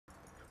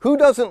Who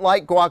doesn't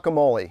like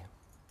guacamole?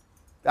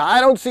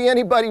 I don't see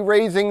anybody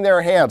raising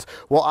their hands.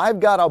 Well, I've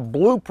got a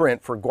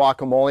blueprint for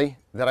guacamole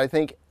that I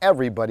think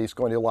everybody's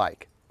going to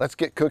like. Let's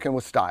get cooking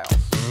with style.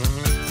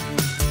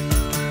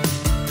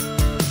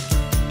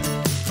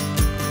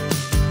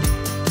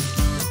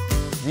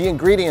 The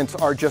ingredients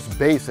are just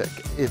basic.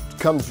 It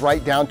comes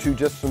right down to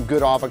just some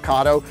good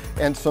avocado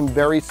and some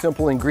very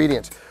simple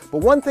ingredients. But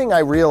one thing I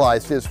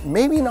realized is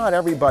maybe not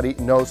everybody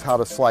knows how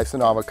to slice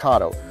an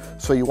avocado.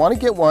 So you want to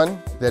get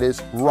one that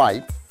is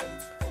ripe,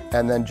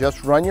 and then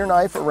just run your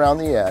knife around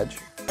the edge.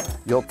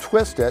 You'll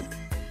twist it,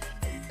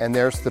 and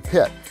there's the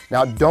pit.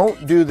 Now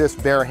don't do this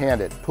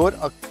barehanded. Put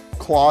a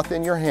cloth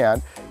in your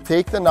hand,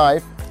 take the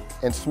knife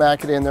and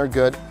smack it in there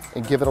good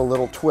and give it a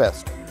little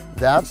twist.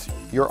 That's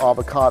your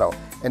avocado.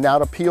 And now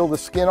to peel the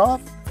skin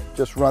off,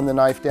 just run the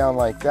knife down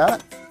like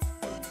that.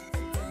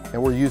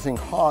 And we're using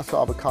Hass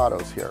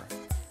avocados here.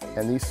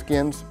 And these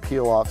skins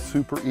peel off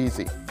super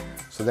easy.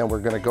 So then we're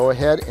gonna go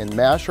ahead and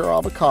mash our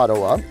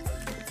avocado up.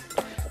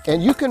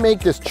 And you can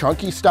make this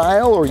chunky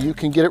style, or you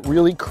can get it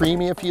really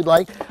creamy if you'd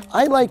like.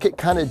 I like it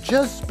kind of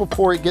just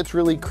before it gets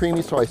really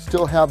creamy, so I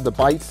still have the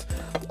bites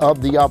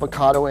of the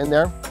avocado in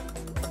there.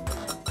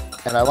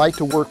 And I like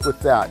to work with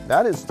that.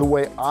 That is the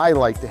way I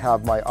like to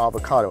have my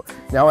avocado.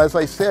 Now, as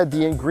I said,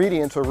 the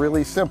ingredients are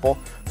really simple.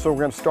 So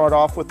we're gonna start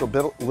off with a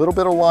little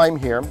bit of lime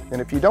here.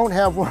 And if you don't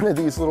have one of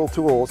these little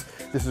tools,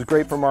 this is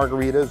great for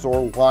margaritas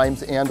or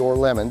limes and or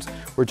lemons.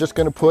 We're just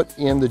gonna put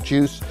in the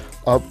juice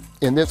of,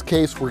 in this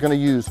case, we're gonna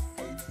use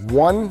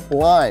 1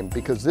 lime,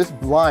 because this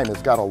lime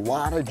has got a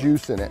lot of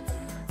juice in it.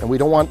 And we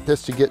don't want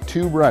this to get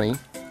too runny,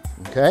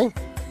 okay?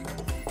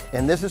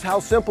 And this is how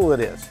simple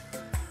it is.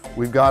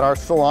 We've got our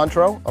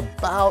cilantro,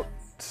 about,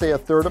 say,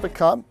 1/3 of a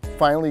cup,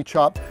 finely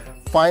chopped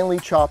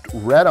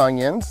red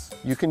onions.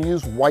 You can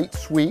use white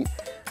sweet.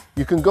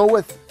 You can go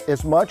with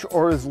as much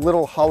or as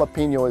little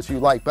jalapeno as you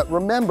like. But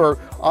remember,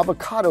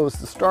 avocado is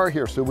the star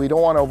here, so we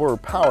don't want to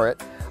overpower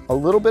it. A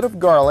little bit of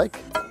garlic,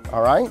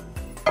 all right?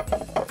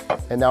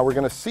 And now we're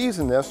gonna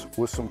season this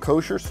with some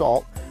kosher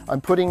salt. I'm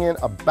putting in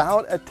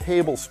about a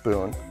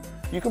tablespoon.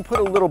 You can put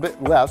a little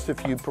bit less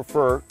if you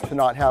prefer to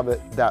not have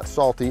it that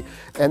salty.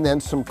 And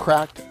then some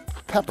cracked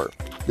pepper.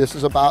 This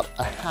is about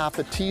a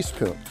 1/2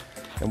 teaspoon.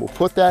 And we'll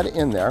put that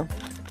in there.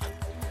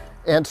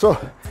 And so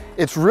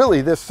it's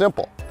really this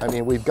simple. I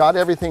mean, we've got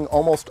everything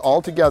almost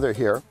all together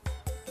here.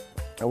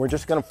 And we're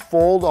just gonna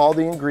fold all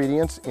the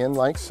ingredients in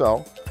like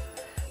so.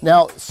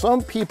 Now,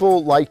 some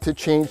people like to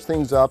change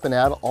things up and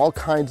add all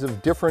kinds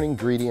of different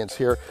ingredients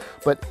here,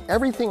 but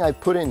everything I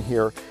put in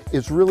here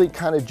is really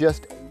kind of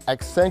just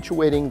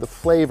accentuating the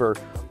flavor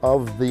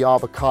of the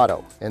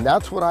avocado. And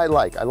that's what I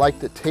like. I like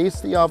to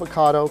taste the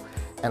avocado,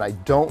 and I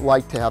don't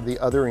like to have the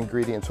other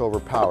ingredients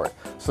overpower it.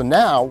 So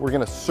now we're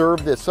gonna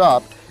serve this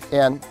up,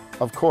 and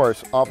of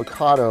course,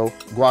 avocado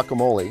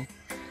guacamole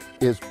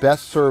is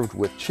best served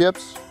with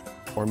chips,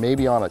 or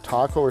maybe on a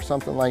taco or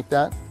something like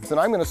that. And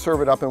I'm gonna serve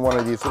it up in one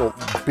of these little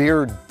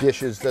beer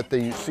dishes that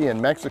you see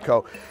in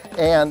Mexico.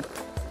 And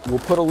we'll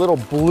put a little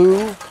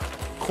blue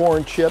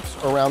corn chips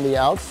around the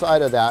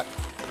outside of that.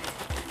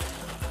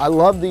 I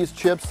love these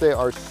chips, they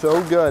are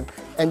so good.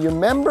 And you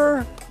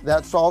remember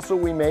that salsa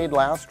we made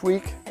last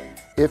week?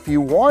 If you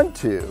want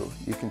to,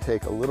 you can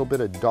take a little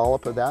bit of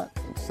dollop of that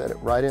and set it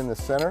right in the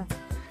center.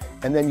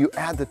 And then you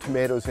add the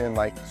tomatoes in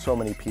like so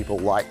many people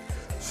like.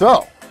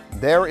 So,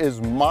 there is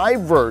my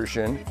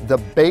version, the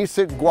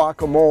basic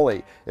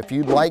guacamole. If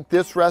you'd like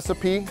this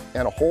recipe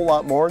and a whole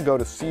lot more, go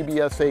to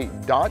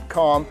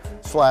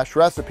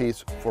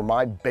cbs8.com/recipes for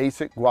my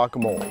basic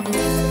guacamole.